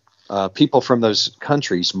countries, people from those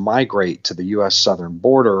countries migrate to the U.S. southern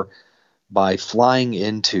border by flying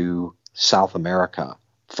into South America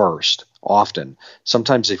first, often.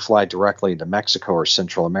 Sometimes they fly directly into Mexico or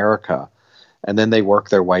Central America, and then they work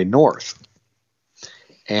their way north.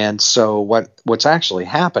 And so what's actually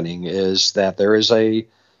happening is that there is a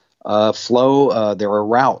flow. There are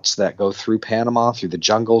routes that go through Panama, through the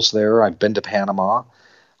jungles there. I've been to Panama.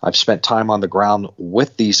 I've spent time on the ground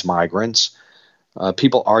with these migrants.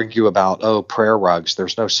 People argue about, prayer rugs.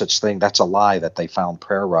 There's no such thing. That's a lie that they found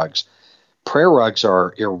prayer rugs. Prayer rugs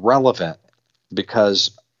are irrelevant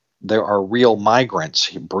because there are real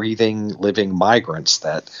migrants, breathing, living migrants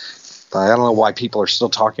that I don't know why people are still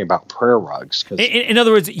talking about prayer rugs. In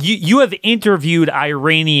other words, you have interviewed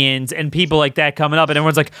Iranians and people like that coming up, and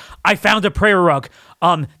everyone's like, I found a prayer rug.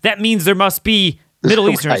 That means there must be Middle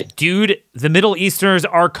Easterners. Right. Dude, the Middle Easterners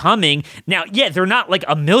are coming. Now, yeah, they're not like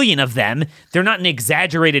a million of them. They're not in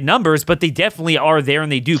exaggerated numbers, but they definitely are there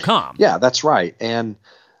and they do come. Yeah, that's right. And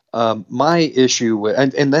my issue,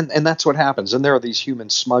 and that's what happens. And there are these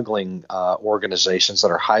human smuggling organizations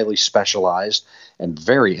that are highly specialized and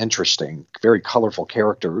very interesting, very colorful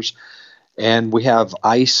characters. And we have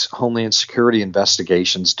ICE, Homeland Security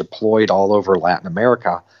investigations deployed all over Latin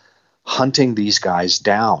America, hunting these guys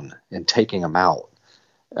down and taking them out.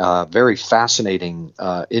 Very fascinating,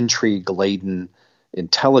 intrigue-laden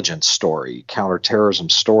intelligence story, counterterrorism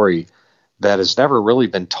story that has never really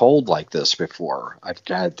been told like this before.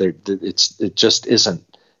 It just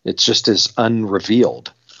is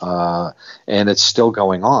unrevealed, and it's still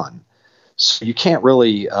going on. So you can't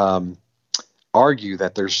really argue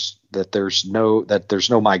that there's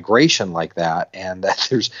no migration like that, and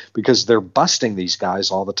that because they're busting these guys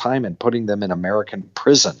all the time and putting them in American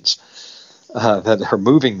prisons. That are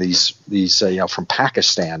moving these from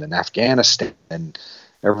Pakistan and Afghanistan and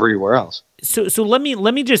everywhere else. So let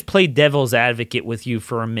me just play devil's advocate with you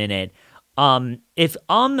for a minute. If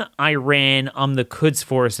I'm Iran, I'm the Quds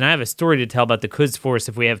Force, and I have a story to tell about the Quds Force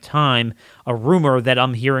if we have time, a rumor that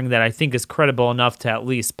I'm hearing that I think is credible enough to at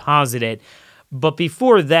least posit it. But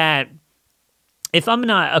before that, if I'm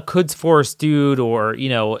not a Quds Force dude or,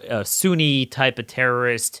 a Sunni type of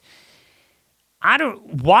terrorist,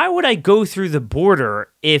 why would I go through the border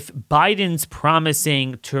if Biden's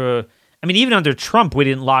promising to, even under Trump, we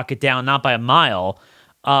didn't lock it down, not by a mile,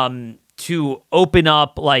 to open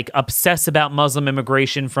up, obsess about Muslim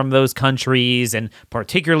immigration from those countries, and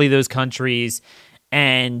particularly those countries,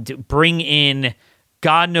 and bring in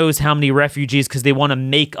God knows how many refugees because they want to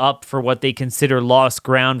make up for what they consider lost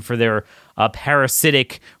ground for their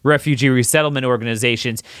parasitic refugee resettlement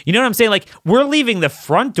organizations. You know what I'm saying? We're leaving the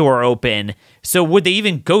front door open, so would they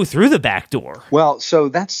even go through the back door? Well, so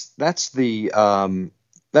that's the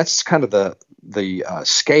that's kind of the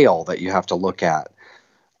scale that you have to look at.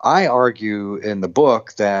 I argue in the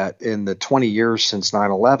book that in the 20 years since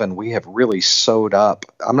 9/11, we have really sewed up.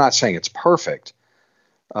 I'm not saying it's perfect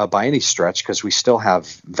by any stretch, because we still have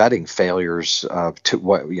vetting failures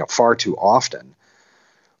far too often.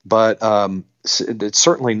 But it's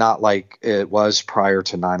certainly not like it was prior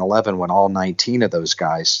to 9/11 when all 19 of those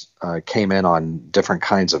guys came in on different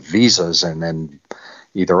kinds of visas and then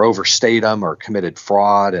either overstayed them or committed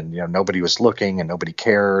fraud, and nobody was looking and nobody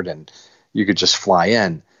cared and you could just fly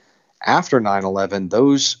in. After 9/11,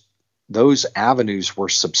 those avenues were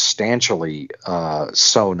substantially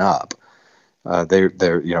sewn up. There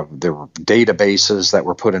were databases that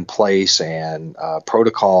were put in place and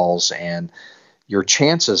protocols, and your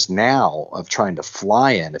chances now of trying to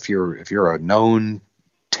fly in, if you're a known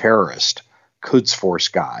terrorist, Quds Force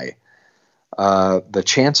guy, the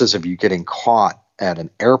chances of you getting caught at an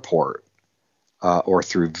airport or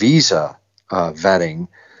through visa vetting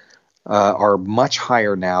are much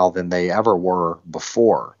higher now than they ever were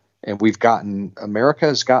before. And America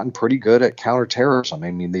has gotten pretty good at counterterrorism.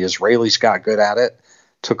 The Israelis got good at it.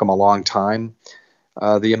 Took them a long time.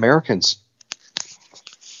 The Americans.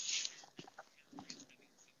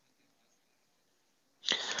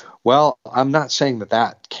 Well, I'm not saying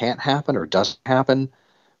that can't happen or doesn't happen,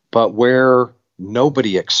 but where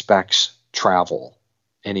nobody expects travel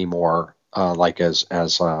anymore, as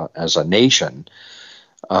a nation,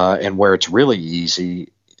 and where it's really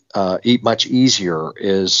easy, much easier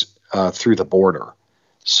is through the border.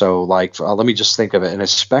 So let me just think of it, and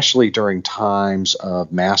especially during times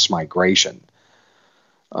of mass migration,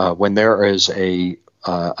 when there is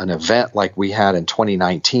an event like we had in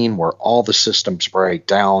 2019 where all the systems break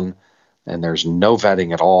down and there's no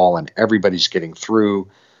vetting at all and everybody's getting through,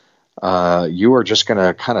 you are just going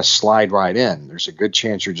to kind of slide right in. There's a good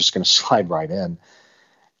chance you're just going to slide right in.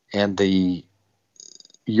 And the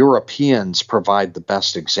Europeans provide the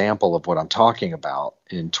best example of what I'm talking about.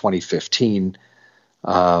 In 2015,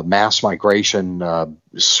 mass migration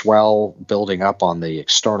swell building up on the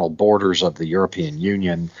external borders of the European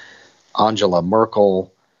Union. Angela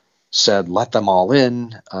Merkel said, let them all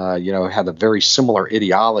in, had a very similar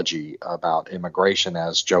ideology about immigration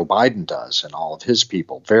as Joe Biden does and all of his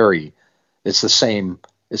people. It's the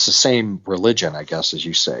same religion, I guess, as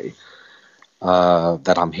you say,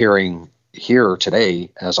 that I'm hearing here today,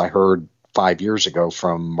 as I heard 5 years ago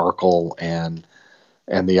from Merkel and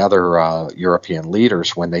the other European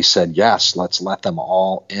leaders when they said, yes, let's let them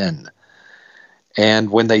all in.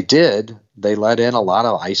 And when they did, they let in a lot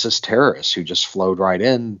of ISIS terrorists who just flowed right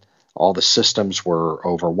in. All the systems were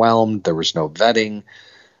overwhelmed. There was no vetting.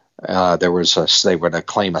 They would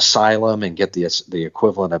claim asylum and get the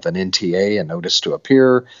equivalent of an NTA, a notice to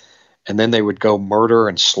appear, and then they would go murder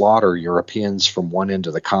and slaughter Europeans from one end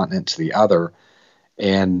of the continent to the other.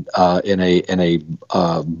 And in a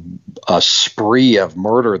spree of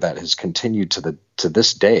murder that has continued to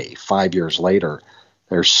this day, 5 years later,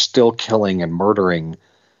 they're still killing and murdering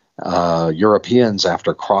Europeans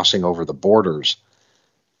after crossing over the borders,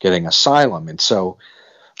 getting asylum. And so,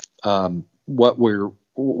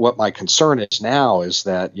 what my concern is now is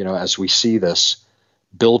that, as we see this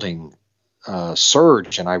building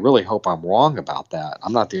surge, and I really hope I'm wrong about that.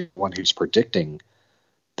 I'm not the one who's predicting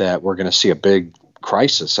that we're going to see a big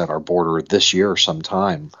crisis at our border this year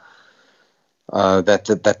sometime.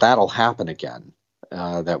 That'll happen again.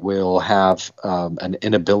 That we'll have an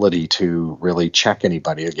inability to really check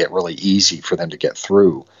anybody. It'll get really easy for them to get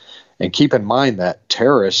through. And keep in mind that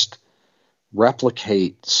terrorists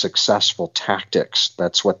replicate successful tactics.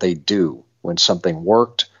 That's what they do. When something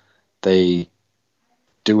worked, they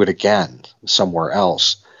do it again somewhere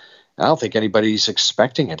else. I don't think anybody's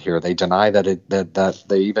expecting it here. They deny that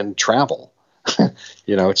they even travel.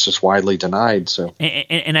 It's just widely denied. So,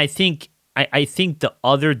 and I think the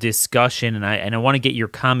other discussion, and I want to get your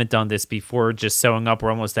comment on this before just sewing up.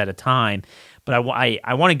 We're almost out of time, but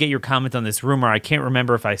I want to get your comment on this rumor. I can't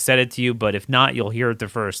remember if I said it to you, but if not, you'll hear it the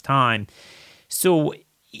first time. So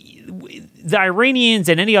the Iranians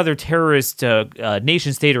and any other terrorist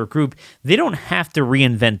nation state or group, they don't have to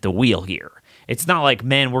reinvent the wheel here. It's not like,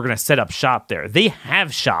 man, we're going to set up shop there. They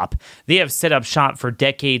have shop. They have set up shop for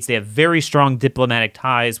decades. They have very strong diplomatic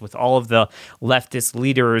ties with all of the leftist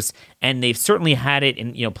leaders, and they've certainly had it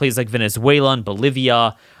in places like Venezuela and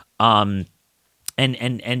Bolivia,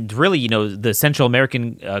 and really the Central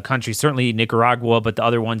American countries, certainly Nicaragua, but the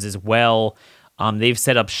other ones as well. They've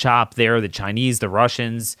set up shop there. The Chinese, the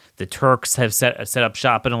Russians, the Turks have set up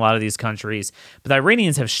shop in a lot of these countries. But the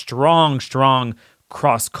Iranians have strong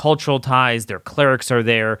cross-cultural ties. Their clerics are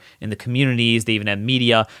there in the communities. They even have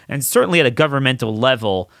media, and certainly at a governmental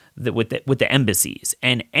level with the embassies.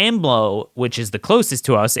 And AMLO, which is the closest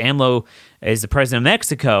to us, AMLO is the president of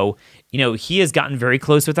Mexico. He has gotten very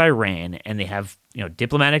close with Iran, and they have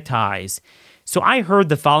diplomatic ties. So I heard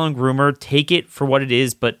the following rumor. Take it for what it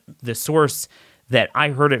is, but the source that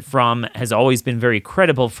I heard it from has always been very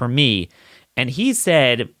credible for me. And he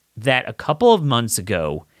said that a couple of months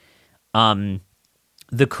ago,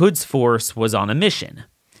 the Quds Force was on a mission.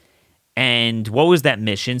 And what was that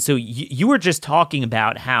mission? So you were just talking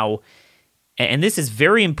about how, and this is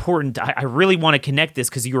very important, I really want to connect this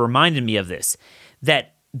because you reminded me of this,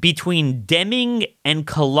 that between Deming and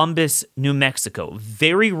Columbus, New Mexico,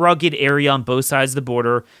 very rugged area on both sides of the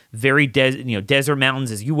border, very desert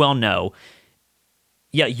mountains, as you well know.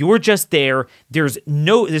 Yeah, you were just there. There's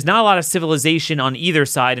not a lot of civilization on either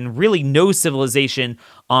side, and really no civilization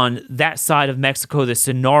on that side of Mexico, the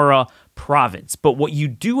Sonora province. But what you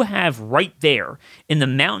do have right there in the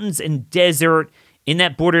mountains and desert, in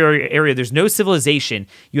that border area, there's no civilization.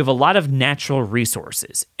 You have a lot of natural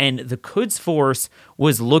resources. And the Quds Force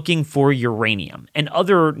was looking for uranium and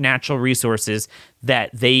other natural resources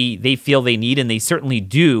that they feel they need, and they certainly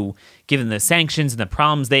do, given the sanctions and the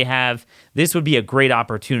problems they have. This would be a great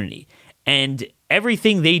opportunity. And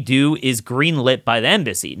everything they do is greenlit by the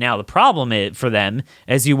embassy. Now, the problem for them,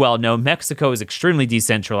 as you well know, Mexico is extremely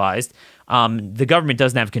decentralized. The government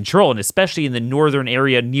doesn't have control, and especially in the northern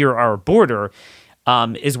area near our border,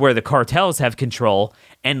 is where the cartels have control.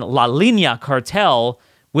 And La Línea cartel,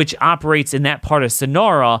 which operates in that part of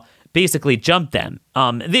Sonora, basically jumped them.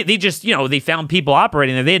 They just, they found people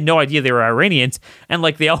operating there. They had no idea they were Iranians. And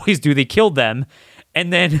like they always do, they killed them.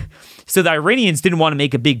 And then, so the Iranians didn't want to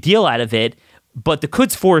make a big deal out of it, but the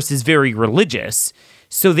Quds Force is very religious.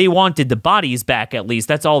 So they wanted the bodies back, at least.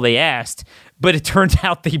 That's all they asked. But it turned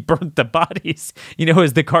out they burnt the bodies,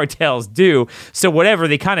 as the cartels do. So whatever,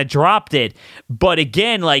 they kind of dropped it. But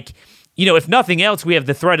again, if nothing else, we have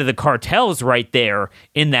the threat of the cartels right there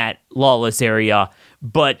in that lawless area.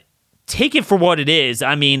 But take it for what it is.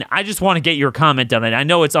 I mean, I just want to get your comment on it. I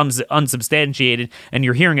know it's unsubstantiated and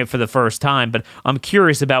you're hearing it for the first time, but I'm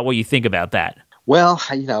curious about what you think about that. Well,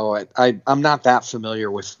 I'm not that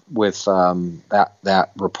familiar with that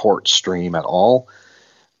report stream at all.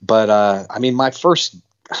 But my first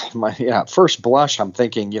blush, I'm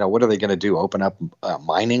thinking, what are they going to do? Open up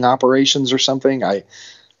mining operations or something? I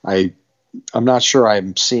I'm not sure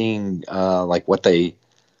I'm seeing like what they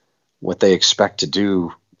expect to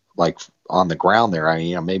do like on the ground there. I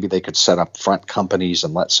mean, maybe they could set up front companies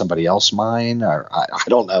and let somebody else mine, or I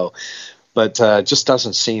don't know. But it just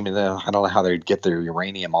doesn't seem. I don't know how they'd get their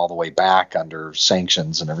uranium all the way back under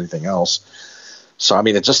sanctions and everything else. So I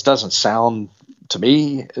mean, it just doesn't sound to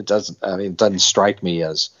me. It doesn't. I mean, it doesn't strike me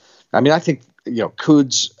as. I mean, I think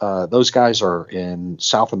Quds. Those guys are in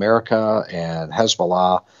South America, and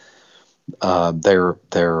Hezbollah.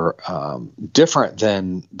 They're different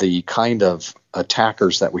than the kind of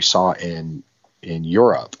attackers that we saw in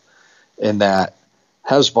Europe, in that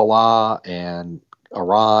Hezbollah and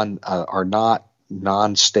Iran are not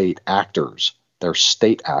non-state actors. They're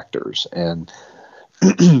state actors, and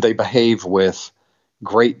they behave with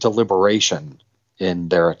great deliberation in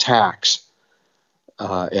their attacks,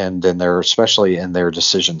 and in especially in their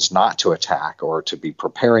decisions not to attack or to be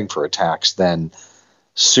preparing for attacks than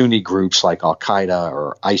Sunni groups like Al Qaeda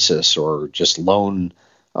or ISIS, or just lone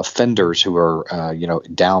offenders who are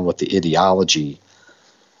down with the ideology.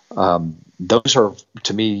 Those are,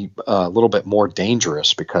 to me, a little bit more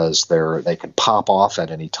dangerous because they can pop off at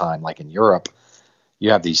any time. Like in Europe, you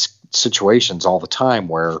have these situations all the time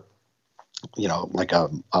where, like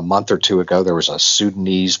a month or two ago, there was a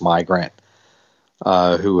Sudanese migrant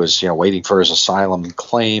who was, waiting for his asylum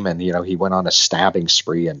claim, and he went on a stabbing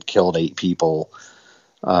spree and killed 8 people.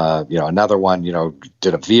 Another one,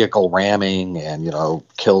 did a vehicle ramming and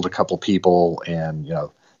killed a couple people, and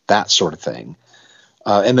that sort of thing.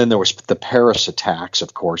 And then there was the Paris attacks,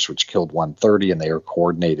 of course, which killed 130, and they were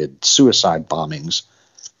coordinated suicide bombings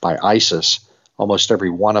by ISIS. Almost every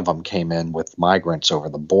one of them came in with migrants over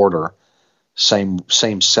the border. Same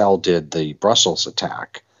cell did the Brussels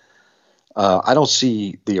attack. I don't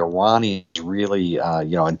see the Iranians really,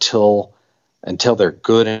 until they're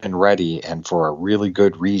good and ready, and for a really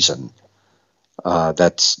good reason,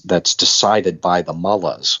 that's decided by the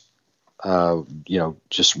mullahs,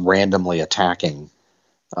 just randomly attacking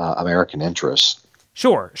American interests.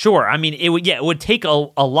 Sure. I mean, it would take a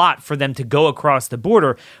lot for them to go across the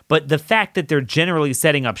border, but the fact that they're generally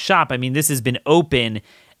setting up shop, I mean, this has been open,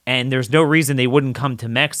 and there's no reason they wouldn't come to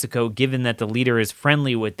Mexico, given that the leader is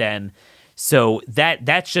friendly with them. So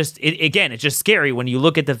that's just again, it's just scary when you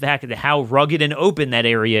look at the fact of how rugged and open that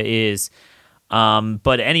area is.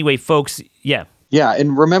 But anyway, folks, yeah,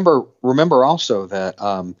 and remember also that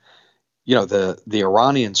the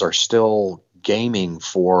Iranians are still gaming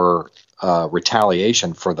for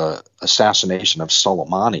retaliation for the assassination of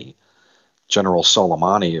Soleimani, General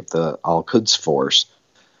Soleimani of the Al-Quds force,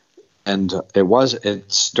 and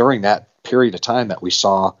it's during that period of time that we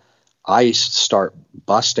saw ICE start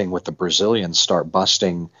busting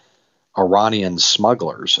Iranian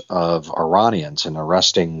smugglers of Iranians and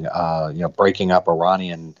arresting, breaking up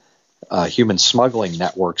Iranian human smuggling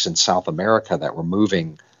networks in South America that were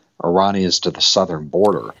moving Iranians to the southern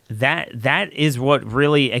border. That is what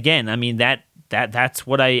really, again, I mean, that's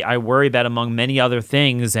what I worry about among many other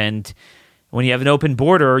things. And when you have an open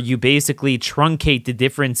border, you basically truncate the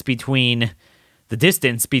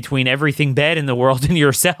distance between everything bad in the world and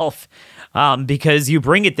yourself, because you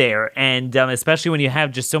bring it there. And especially when you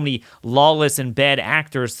have just so many lawless and bad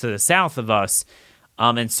actors to the south of us,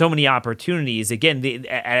 and so many opportunities. Again,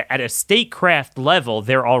 at a statecraft level,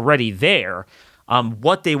 they're already there.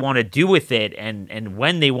 What they want to do with it and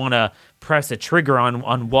when they want to press a trigger on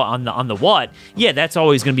the what, yeah, that's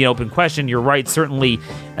always going to be an open question. You're right. Certainly,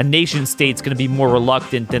 a nation state's going to be more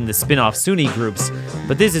reluctant than the spin-off Sunni groups.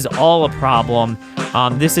 But this is all a problem.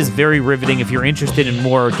 This is very riveting. If you're interested in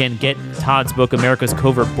more, again, get Todd's book, America's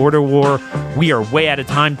Covert Border War. We are way out of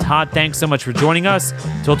time. Todd, thanks so much for joining us.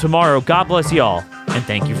 Till tomorrow, God bless y'all, and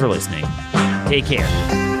thank you for listening. Take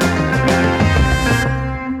care.